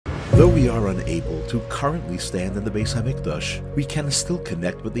Though we are unable to currently stand in the Beis HaMikdash, we can still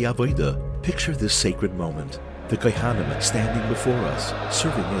connect with the Avodah. Picture this sacred moment. The Kohanim standing before us,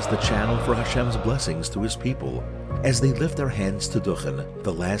 serving as the channel for Hashem's blessings to His people. As they lift their hands to Duchen,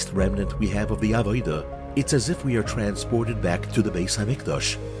 the last remnant we have of the Avodah, it's as if we are transported back to the Beis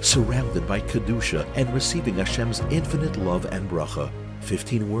HaMikdash, surrounded by Kedusha and receiving Hashem's infinite love and bracha.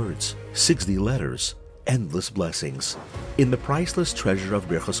 15 words, 60 letters, endless blessings. In the Priceless Treasure of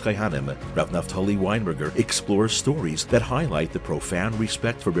Bircas Kohanim, Rav Naftali Weinberger explores stories that highlight the profound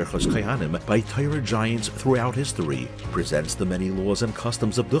respect for Bircas Kohanim by Torah giants throughout history, presents the many laws and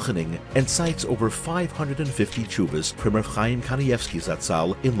customs of duchening, and cites over 550 tshuvas from Rav Chaim Kanievsky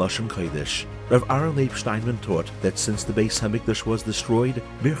Zatzal in Lashon Kodesh. Rav Aharon Leib Shteinman taught that since the Beis HaMikdash was destroyed,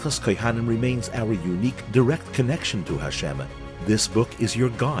 Bircas Kohanim remains our unique, direct connection to Hashem. This book is your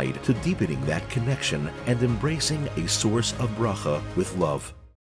guide to deepening that connection and embracing a source of bracha with love.